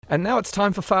And now it's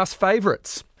time for Fast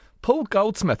Favourites. Paul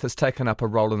Goldsmith has taken up a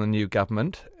role in the new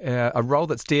government, a role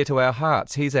that's dear to our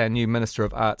hearts. He's our new Minister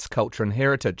of Arts, Culture and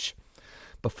Heritage.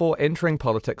 Before entering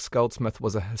politics, Goldsmith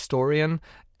was a historian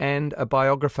and a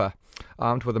biographer.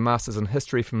 Armed with a Masters in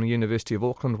History from the University of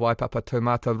Auckland, Waipapa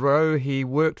Aotearoa, he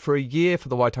worked for a year for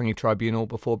the Waitangi Tribunal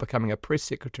before becoming a press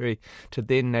secretary to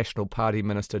then National Party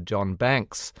Minister John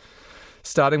Banks.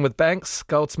 Starting with Banks,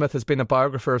 Goldsmith has been a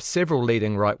biographer of several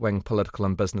leading right-wing political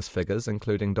and business figures,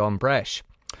 including Don Brash.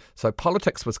 So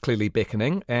politics was clearly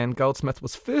beckoning, and Goldsmith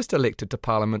was first elected to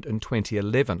Parliament in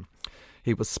 2011.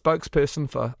 He was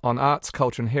spokesperson on arts,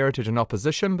 culture and heritage and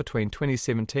opposition between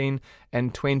 2017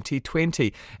 and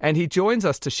 2020. And he joins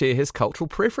us to share his cultural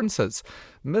preferences.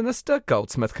 Minister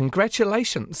Goldsmith,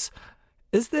 congratulations.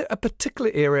 Is there a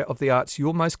particular area of the arts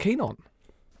you're most keen on?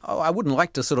 Oh, I wouldn't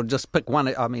like to sort of just pick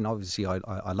one. I mean, obviously,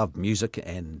 I love music,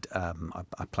 and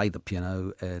I play the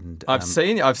piano. And I've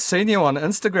seen you on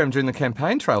Instagram during the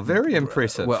campaign trail. Very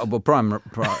impressive. Well,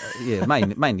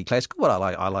 mainly classical, but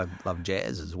I love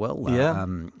jazz as well. Yeah.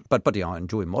 But I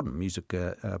enjoy modern music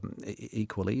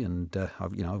equally, and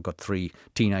I've got 3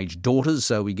 teenage daughters,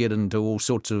 so we get into all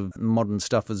sorts of modern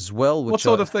stuff as well. What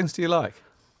sort of things do you like?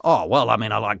 Oh, well, I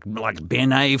mean, I like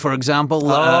Benet, for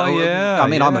example.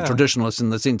 I'm a traditionalist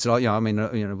in the sense that,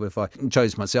 if I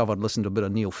chose myself, I'd listen to a bit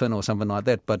of Neil Finn or something like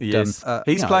that. But yes.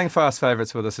 He's playing Fast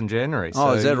Favourites with us in January.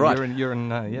 So is that right? You're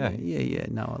in Yeah.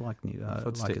 No, I like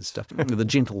his stuff. The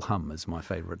Gentle Hum is my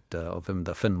favourite of him,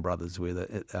 the Finn brothers, where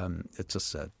it's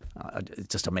just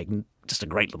a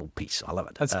great little piece. I love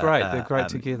it. That's great. They're great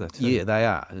together too. Yeah, they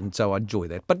are, and so I enjoy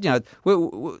that. But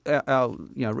our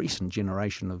recent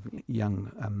generation of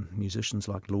young musicians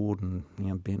like Lord and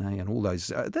Benet and all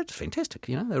those, that's fantastic.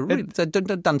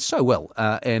 They've done so well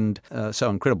and so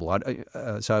incredible.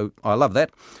 So I love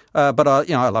that. But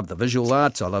I love the visual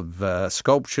arts. I love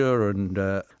sculpture, and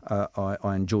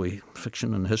I enjoy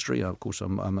fiction and history. Of course,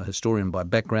 I'm a historian by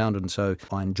background, and so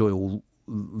I enjoy all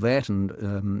that,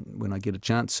 and when I get a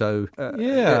chance. So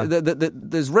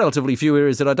there's relatively few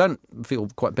areas that I don't feel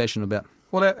quite passionate about.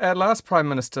 Well, our last Prime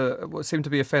Minister seemed to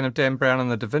be a fan of Dan Brown and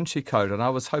the Da Vinci Code, and I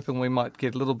was hoping we might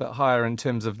get a little bit higher in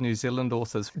terms of New Zealand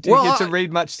authors. Do you get to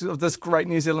read much of this great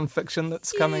New Zealand fiction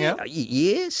that's coming out?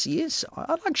 Yes.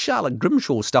 I like Charlotte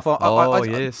Grimshaw's stuff.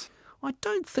 Yes. I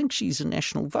don't think she's a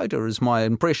national voter, is my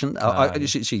impression.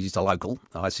 She's a local.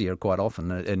 I see her quite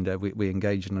often, and we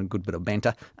engage in a good bit of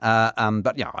banter. But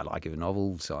I like her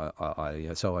novels, so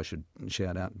I should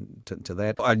shout out to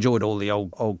that. I enjoyed all the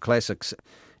old classics,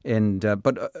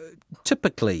 but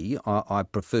typically I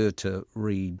prefer to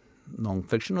read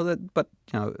non-fiction, but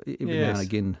every now and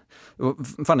again.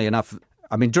 Funnily enough,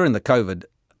 I mean, during the COVID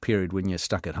period when you're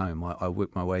stuck at home, I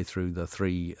worked my way through the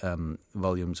 3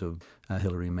 volumes of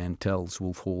Hilary Mantel's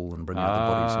Wolf Hall and Bring Out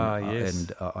the Bodies.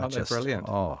 Yes. And they're brilliant.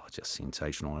 Just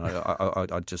sensational.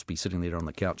 I'd just be sitting there on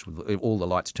the couch with all the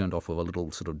lights turned off, with a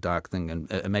little sort of dark thing,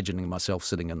 and imagining myself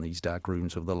sitting in these dark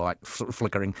rooms with the light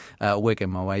flickering,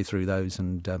 working my way through those.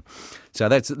 And so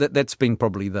that's been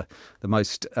probably the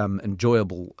most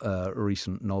enjoyable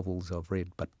recent novels I've read.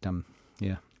 But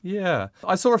Yeah.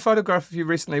 I saw a photograph of you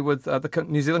recently with the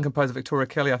New Zealand composer Victoria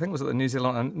Kelly. I think it was at the New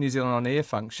Zealand On Air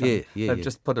function. They've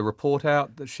just put a report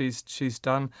out that she's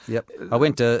done. Yep. I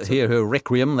went to hear her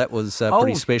Requiem. That was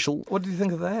pretty special. What did you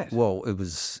think of that? Well, it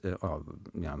was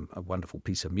a wonderful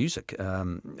piece of music.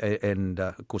 And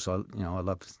of course, I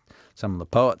love some of the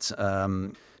poets.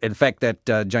 In fact,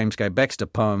 that James K. Baxter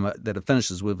poem that it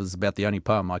finishes with is about the only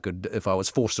poem I could, if I was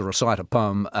forced to recite a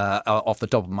poem off the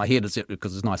top of my head,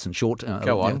 because it's nice and short.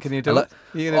 Go on, can you do it?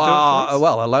 You going to do it for us?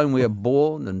 Well, alone we are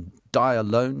born and die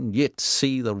alone, yet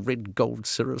see the red gold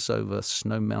cirrus over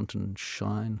Snow Mountain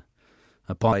shine.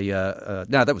 No,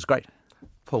 that was great.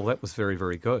 Paul, that was very,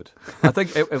 very good. I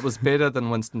think it was better than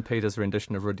Winston Peters'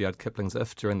 rendition of Rudyard Kipling's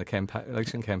If during the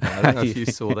election campaign. I don't know if you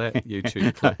saw that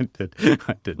YouTube clip.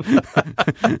 I did.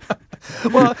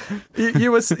 Well,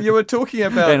 you were talking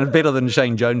about... And better than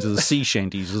Shane Jones's sea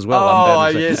shanties as well. Oh,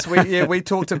 yes. We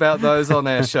talked about those on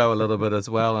our show a little bit as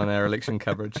well, on our election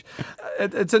coverage.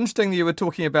 It's interesting that you were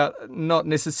talking about not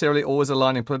necessarily always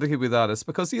aligning politically with artists,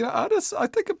 because artists, I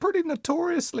think, are pretty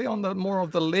notoriously on the more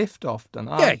of the left often,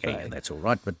 aren't they? Yeah, that's all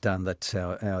right. But that's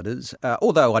how it is.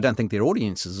 Although I don't think their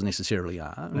audiences necessarily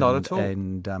are. Not at all.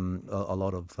 And a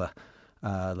lot of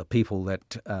the people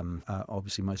that are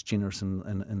obviously most generous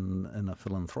in a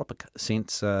philanthropic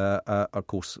sense, of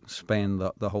course, span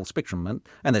the whole spectrum.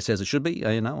 And that's as it should be.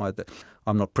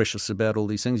 I'm not precious about all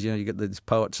these things. You get these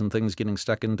poets and things getting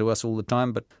stuck into us all the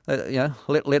time. But,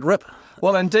 let rip.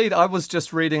 Well, indeed, I was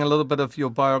just reading a little bit of your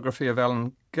biography of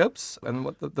Alan Gibbs, and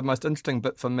what the most interesting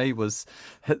bit for me was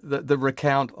the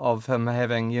recount of him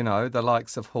having, the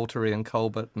likes of Aotearoa and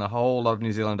Colbert and a whole lot of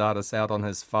New Zealand artists out on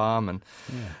his farm and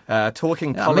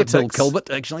talking politics. I met Bill Colbert,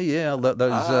 actually,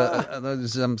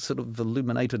 those sort of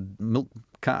illuminated milk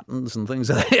cartons and things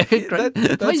like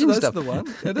that. That's stuff. The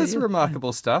one. It is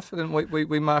remarkable stuff, and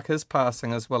we mark his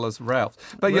passing as well as Ralph's.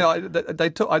 But he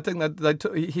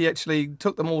actually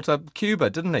took them all to Cuba,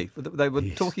 didn't he? They were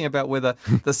talking about whether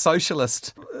the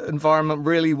socialist environment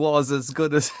really was as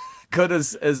good as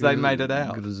they made it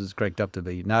out. Good as it's cracked up to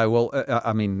be. No, well,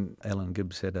 Alan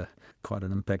Gibbs had quite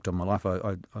an impact on my life.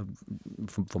 I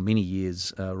for many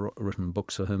years, written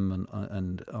books for him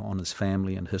and on his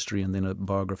family and history, and then a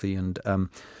biography. And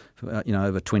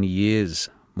over 20 years.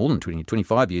 More than 20,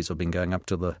 25 years I've been going up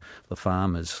to the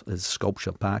farm as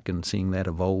sculpture park and seeing that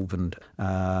evolve and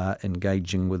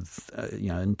engaging with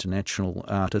international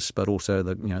artists, but also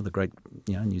the great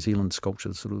New Zealand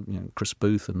sculptors, sort of Chris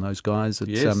Booth and those guys.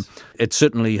 It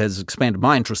certainly has expanded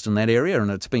my interest in that area,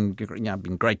 and it's been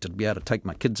great to be able to take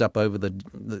my kids up over the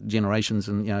generations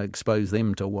and expose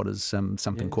them to what is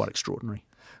something quite extraordinary.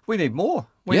 We need more.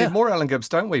 We need more Alan Gibbs,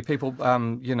 don't we? People,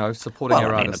 supporting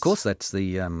our artists. Of course, that's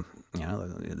the.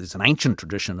 There's an ancient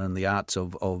tradition in the arts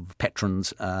of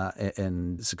patrons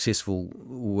and successful,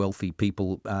 wealthy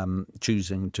people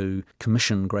choosing to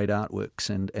commission great artworks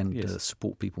and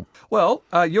support people. Well,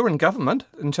 you're in government,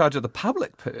 in charge of the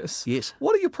public purse. Yes.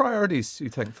 What are your priorities, do you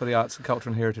think, for the arts and culture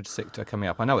and heritage sector coming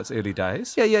up? I know it's early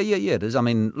days. Yeah, it is. I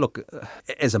mean, look,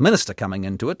 as a minister coming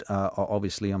into it,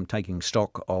 obviously I'm taking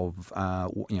stock of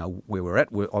where we're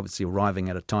at. We're obviously arriving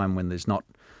at a time when there's not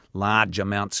large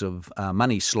amounts of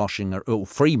money sloshing or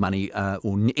free money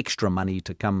or extra money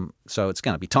to come, so it's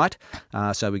going to be tight.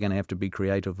 So we're going to have to be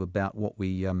creative about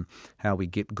how we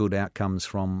get good outcomes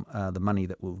from the money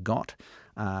that we've got.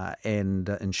 And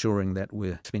ensuring that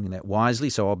we're spending that wisely.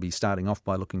 So I'll be starting off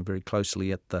by looking very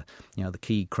closely at the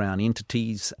key Crown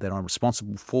entities that I'm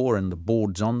responsible for and the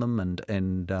boards on them,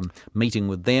 and meeting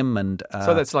with them. And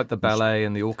so that's like the ballet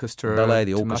and the orchestra,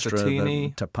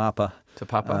 the Te Papa,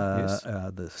 yes.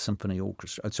 The symphony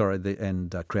orchestra.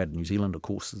 And Creative New Zealand, of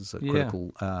course, is a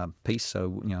critical piece.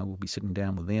 So we'll be sitting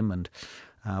down with them and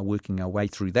working our way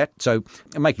through that. So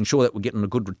making sure that we're getting a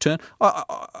good return.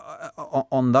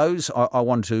 On those, I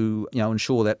want to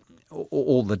ensure that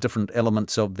all the different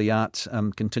elements of the arts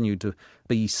continue to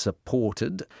be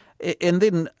supported. And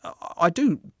then I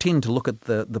do tend to look at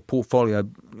the portfolio,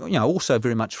 also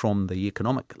very much from the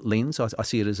economic lens. I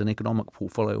see it as an economic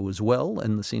portfolio as well,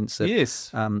 in the sense that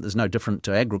there's no different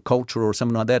to agriculture or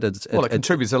something like that. It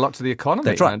contributes a lot to the economy,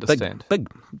 that's right. I understand.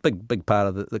 Big part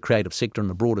of the creative sector in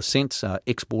the broader sense.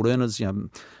 Export earners,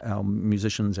 our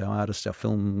musicians, our artists, our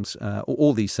films,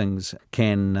 all these things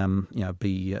can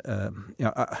be.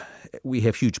 We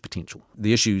have huge potential.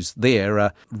 The issues there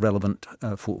are relevant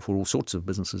for all sorts of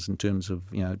businesses in terms of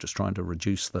just trying to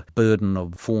reduce the burden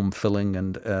of form filling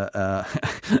and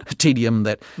tedium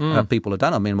that people have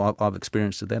done. I mean, I've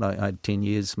experienced that. I had 10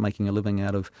 years making a living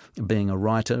out of being a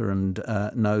writer, and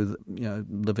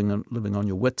living on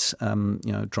your wits,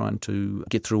 trying to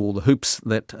get through all the hoops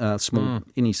that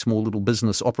any small little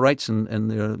business operates,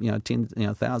 and there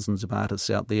are thousands of artists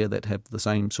out there that have the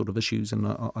same sort of issues, and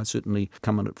I certainly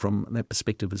come at it from that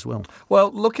perspective as well. Well,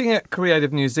 looking at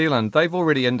Creative New Zealand, they've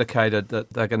already indicated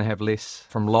that they're going to have less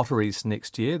from lotteries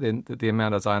next year. Then the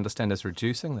amount, as I understand, is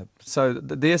reducing. So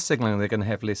they're signalling they're going to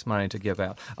have less money to give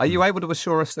out. Are you able to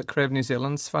assure us that Creative New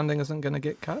Zealand's funding isn't going to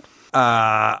get cut?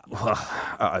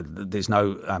 There's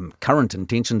no current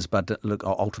intentions, but look,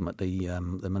 ultimately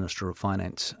the Minister of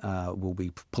Finance will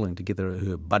be pulling together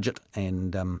her budget,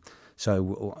 and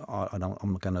so I'm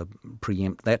not going to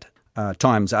preempt that.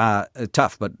 Times are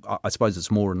tough, but I suppose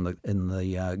it's more in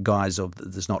the guise of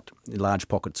there's not large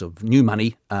pockets of new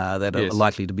money that are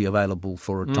likely to be available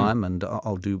for a time, and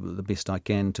I'll do the best I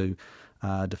can to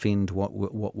defend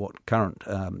what current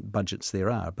budgets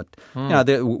there are. But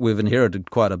we've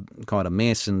inherited quite a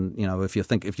mess, and if you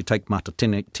take Mata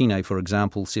Tine, for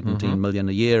example, 17 million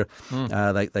a year,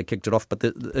 they kicked it off, but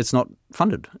it's not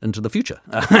funded into the future.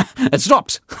 It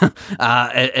stops,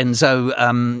 and so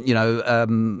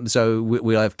so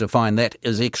we'll have to find that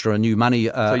as extra new money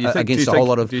against a whole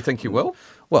lot of. Do you think you will?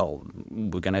 Well,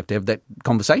 we're going to have that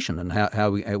conversation, and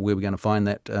where we're going to find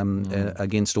that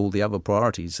against all the other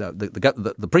priorities.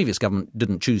 The previous government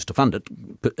didn't choose to fund it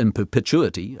in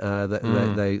perpetuity.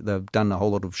 They've done a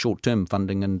whole lot of short-term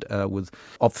funding and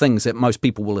of things that most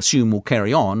people will assume will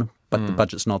carry on. but the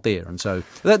budget's not there. And so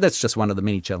that's just one of the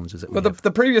many challenges that we have. The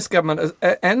previous government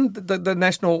and the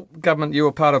national government you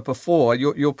were part of before,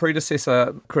 your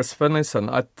predecessor, Chris Finlayson,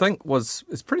 I think is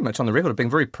pretty much on the record of being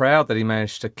very proud that he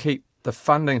managed to keep the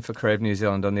funding for Creative New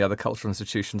Zealand and the other cultural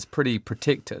institutions pretty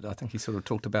protected. I think he sort of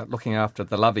talked about looking after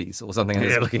the luvvies or something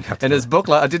in his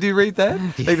booklet. Did you read that?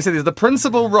 He said the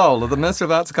principal role of the Minister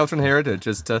of Arts, Culture and Heritage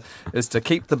is to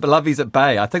keep the luvvies at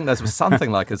bay. I think that was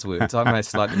something like his words. I may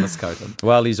slightly misquote him.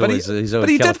 Well, he's always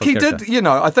he did. You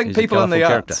know, I think people in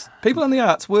the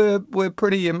arts were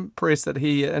pretty impressed that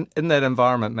he in that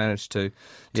environment managed to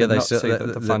not see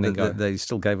the funding go. They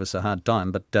still gave us a hard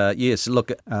time, but yes,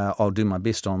 look, I'll do my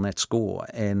best on that score,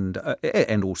 and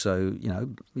also,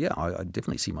 I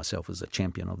definitely see myself as a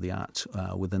champion of the arts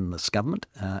within this government,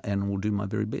 and will do my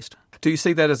very best. Do you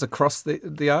see that as across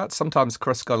the arts? Sometimes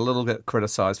Chris got a little bit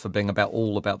criticised for being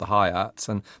all about the high arts,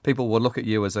 and people will look at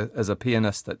you as a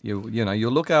pianist that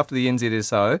you'll look after the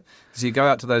NZSO, so you go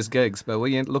out to those gigs, but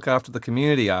we look after the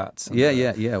community arts.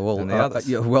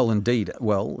 Well, indeed.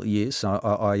 Well, yes,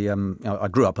 I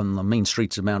grew up in the mean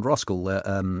streets of Mount Roskill.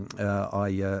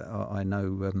 I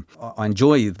know I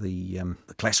enjoy the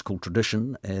classical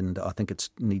tradition, and I think it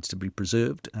needs to be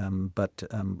preserved. But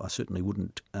I certainly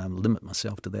wouldn't limit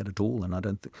myself to that at all, and I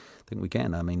don't think we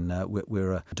can. I mean,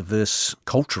 we're a diverse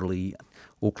culturally.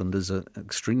 Auckland is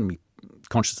extremely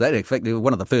conscious of that. In fact,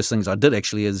 one of the first things I did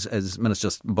actually as minister,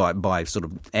 just by sort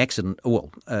of accident,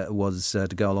 was to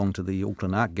go along to the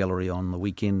Auckland Art Gallery on the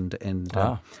weekend and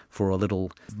for a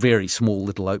very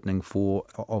small opening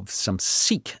of some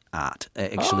Sikh art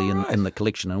actually in the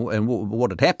collection. And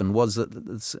what had happened was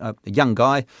that a young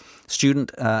guy,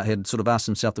 student, had sort of asked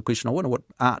himself the question, I wonder what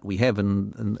art we have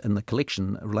in the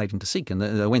collection relating to Sikh. And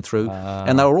they went through,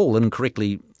 and they were all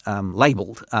incorrectly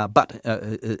labelled, but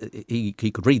he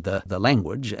could read the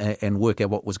language and work out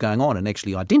what was going on, and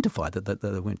actually identify that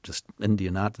they weren't just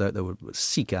Indian art, they were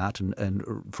Sikh art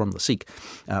and from the Sikh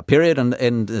period,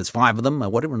 and there's 5 of them or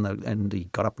whatever, and he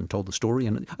got up and told the story,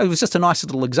 and it was just a nice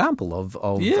little example of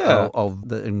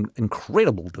the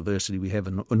incredible diversity we have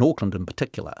in Auckland in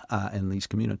particular, in these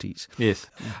communities. Yes.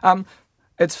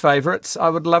 It's favourites. I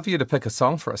would love you to pick a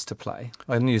song for us to play,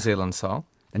 a New Zealand song.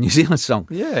 A New Zealand song.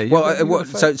 Yeah.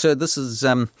 So this is,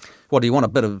 what do you want, a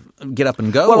bit of get up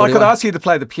and go? Well, I could ask you to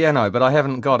play the piano, but I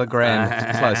haven't got a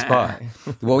grand close by.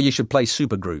 Well, you should play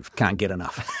Super Groove. Can't get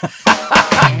enough.